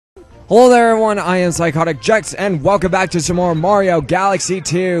Hello there everyone, I am PsychoticGex and welcome back to some more Mario Galaxy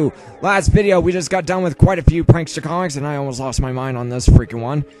 2. Last video we just got done with quite a few prankster comics and I almost lost my mind on this freaking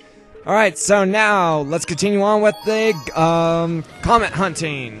one. Alright, so now let's continue on with the comet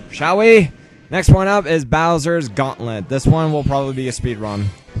hunting, shall we? Next one up is Bowser's Gauntlet. This one will probably be a speed run.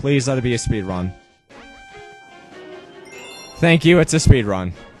 Please let it be a speed run. Thank you, it's a speed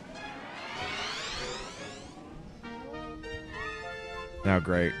run. Oh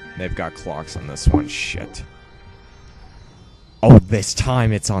great, they've got clocks on this one, shit. Oh, this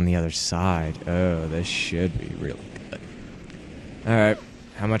time it's on the other side. Oh, this should be really good. Alright,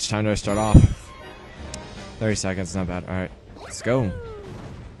 how much time do I start off? 30 seconds, not bad. Alright, let's go.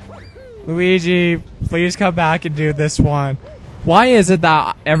 Luigi, please come back and do this one. Why is it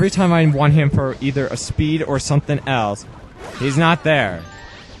that every time I want him for either a speed or something else, he's not there?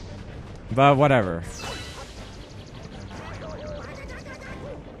 But whatever.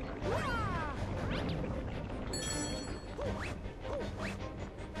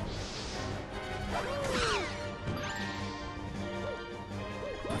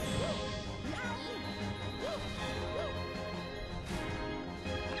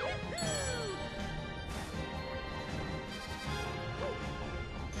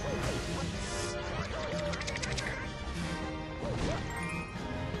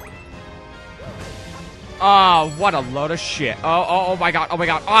 Oh, what a load of shit. Oh my god, oh my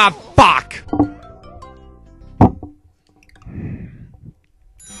god. Ah, fuck!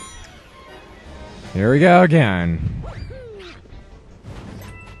 Here we go again.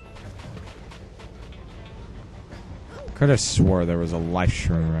 Could have swore there was a life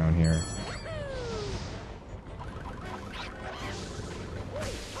shroom around here.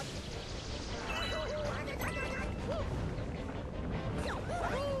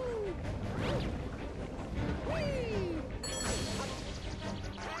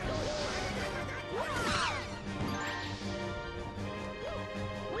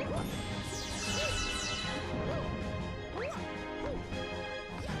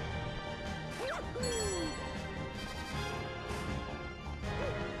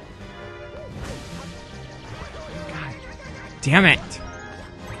 Damn it!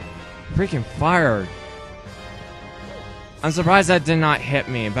 Freaking fire! I'm surprised that did not hit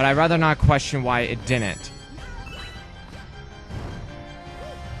me, but I'd rather not question why it didn't.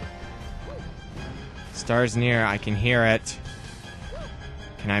 Star's near, I can hear it.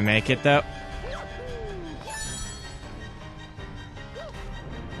 Can I make it though?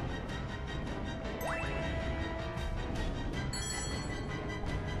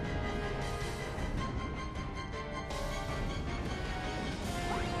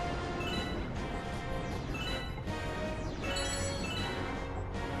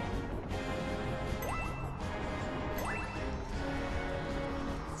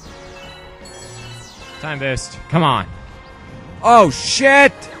 Time boost. Come on. Oh,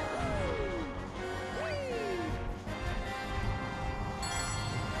 shit!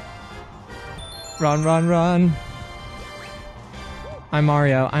 Run, run, run. I'm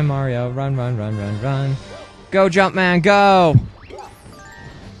Mario. I'm Mario. Run, run, run, run, run. Go, Jumpman, go!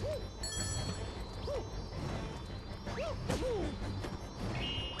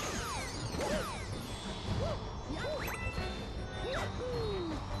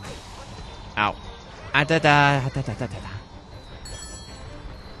 Ow. Ah, da, da, da, da, da, da.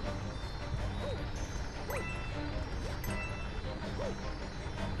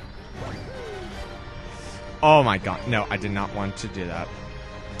 Oh my god, no, I did not want to do that.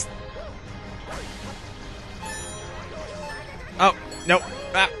 Oh, no.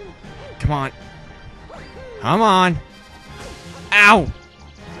 Ah. Come on. Come on. Ow!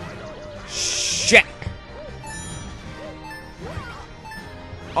 Shit!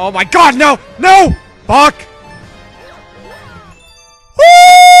 Oh my god, no! No! Fuck!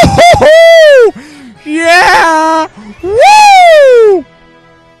 Woo-hoo-hoo! Yeah! Woo!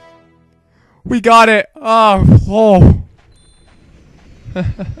 We got it! Oh!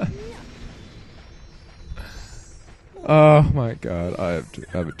 Oh my god, I'm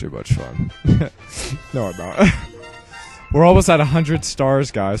having too much fun. No, I'm not. We're almost at 100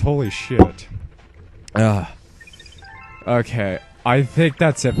 stars, guys. Holy shit. Okay, I think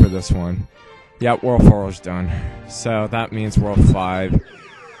that's it for this one. Yeah, World 4 is done. So that means World 5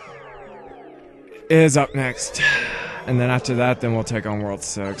 is up next. And then after that, then we'll take on World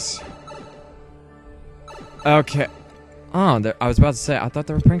 6. Okay. Oh, I was about to say, I thought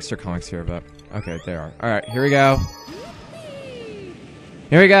there were prankster comics here, but... Okay, they are. Alright, here we go.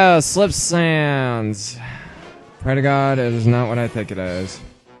 Here we go, Slip Sands. Pray to God, it is not what I think it is.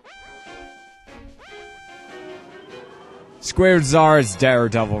 Squid's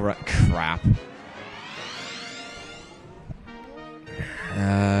Daredevil run. Crap.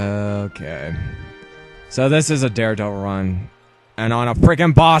 Okay. So this is a Daredevil run. And on a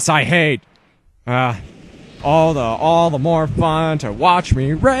freaking boss I hate. All the more fun to watch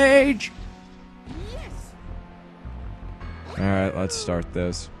me rage. Alright, let's start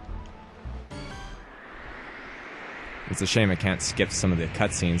this. It's a shame I can't skip some of the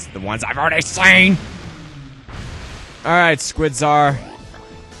cutscenes, the ones I've already seen! Alright, Squidzar.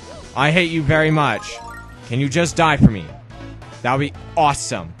 I hate you very much. Can you just die for me? That would be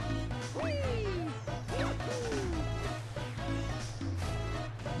awesome.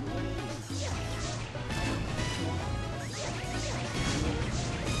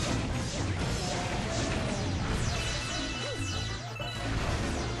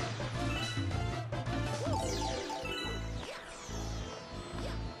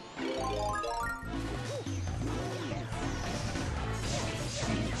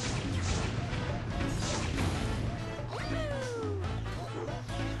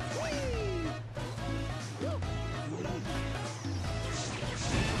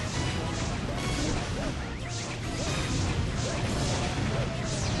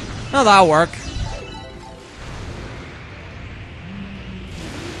 No, that'll work.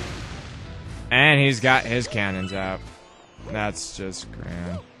 And he's got his cannons out. That's just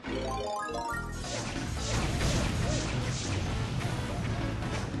grand.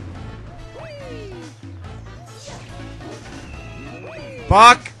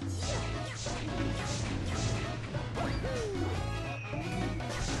 Fuck!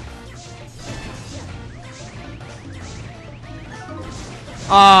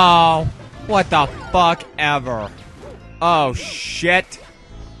 Oh, what the fuck ever. Oh, shit.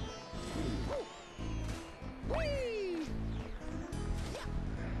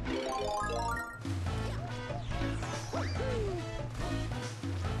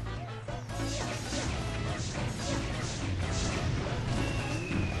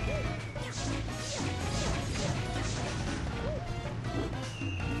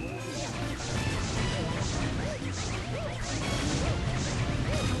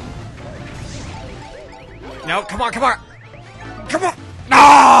 No, come on, come on! Come on!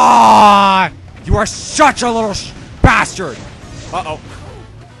 Ah! You are such a little bastard! Uh-oh.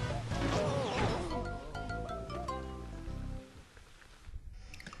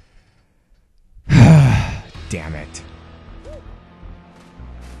 Damn it.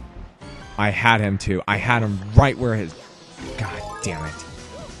 I had him too. I had him right where his... God damn it.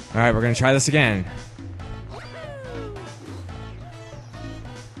 Alright, we're gonna try this again.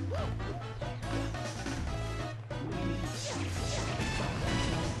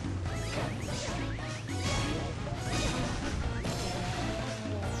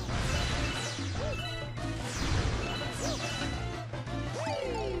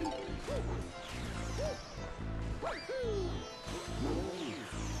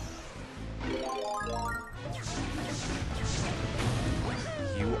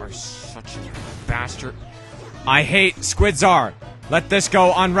 You are such a bastard. I hate Squidzar. Let this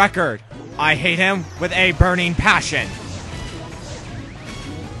go on record. I hate him with a burning passion.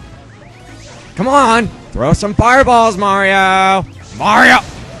 Come on! Throw some fireballs, Mario! Mario!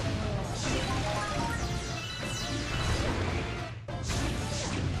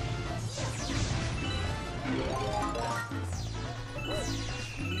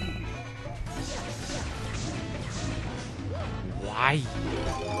 Why?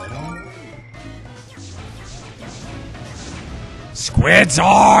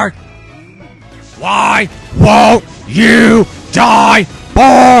 Squidzar! Why won't you die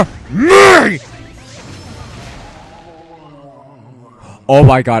for me? Oh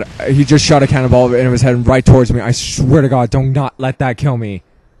my god, he just shot a cannonball and it was heading right towards me. I swear to god, do not let that kill me.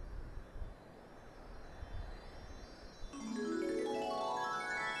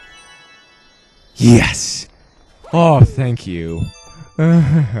 Yes! Oh, thank you.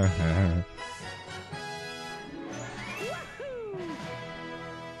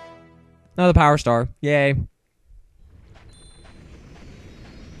 Another power star. Yay.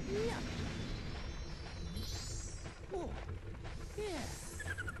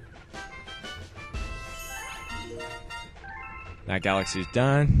 That galaxy's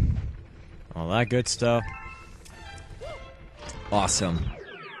done. All that good stuff. Awesome.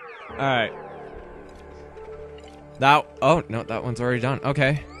 Alright. Oh, no, that one's already done.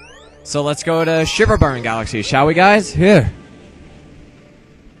 Okay. So let's go to Shiverburn Galaxy, shall we, guys? Here.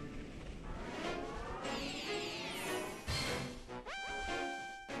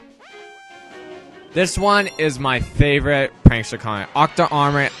 This one is my favorite prankster comic. Octo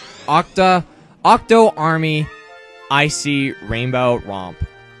Army icy rainbow romp.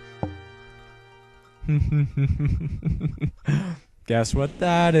 Guess what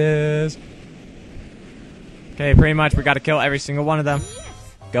that is? Okay, pretty much we gotta kill every single one of them.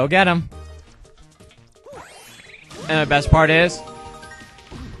 Go get them. And the best part is,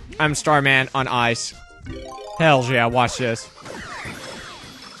 I'm Starman on ice. Hells yeah, watch this.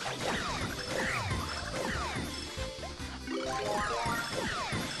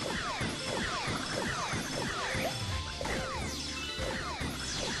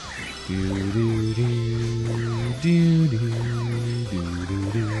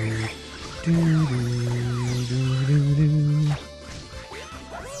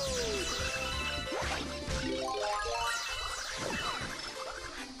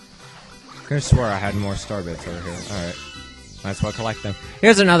 I swear I had more star bits over here. Alright. Might as well collect them.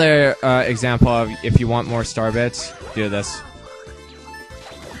 Here's another example of if you want more star bits, do this.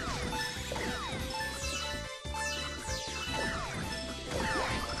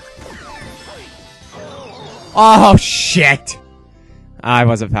 Oh, shit! I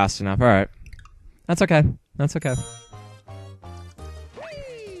wasn't fast enough. Alright. That's okay. That's okay.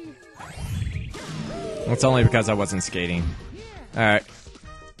 It's only because I wasn't skating. Alright.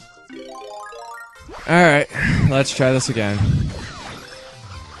 Alright, let's try this again.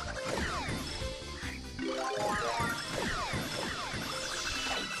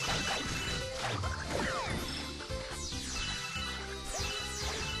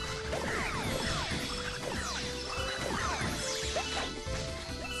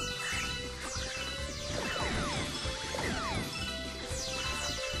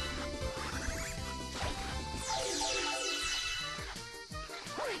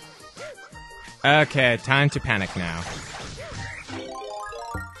 Okay, time to panic now.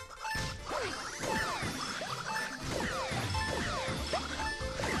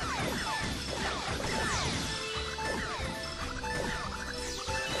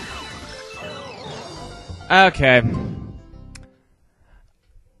 Okay.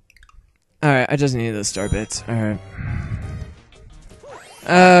 Alright, I just need the star bits. Alright.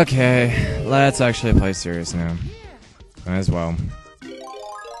 Okay, let's actually play serious now. Might as well.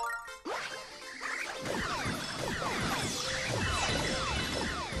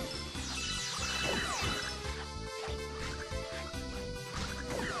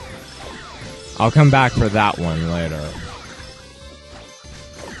 I'll come back for that one later.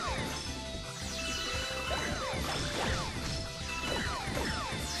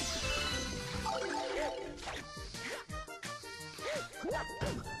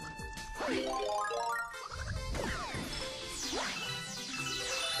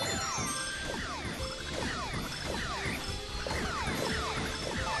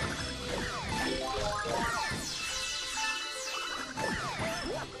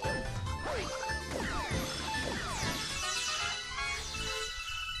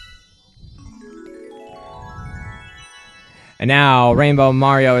 And now, Rainbow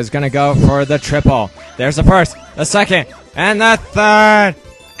Mario is gonna go for the triple. There's the first, the second, and the third!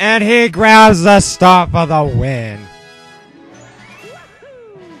 And he grabs the star for the win.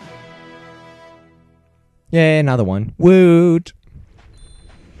 Yay, another one. Woot!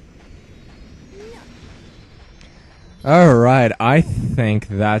 Alright, I think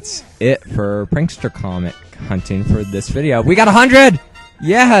that's it for Prankster Comet hunting for this video. We got 100!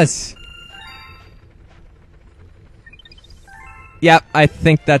 Yes! Yep, I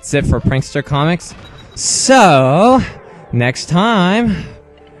think that's it for Prankster Comics. So, next time,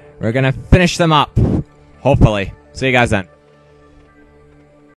 we're gonna finish them up. Hopefully. See you guys then.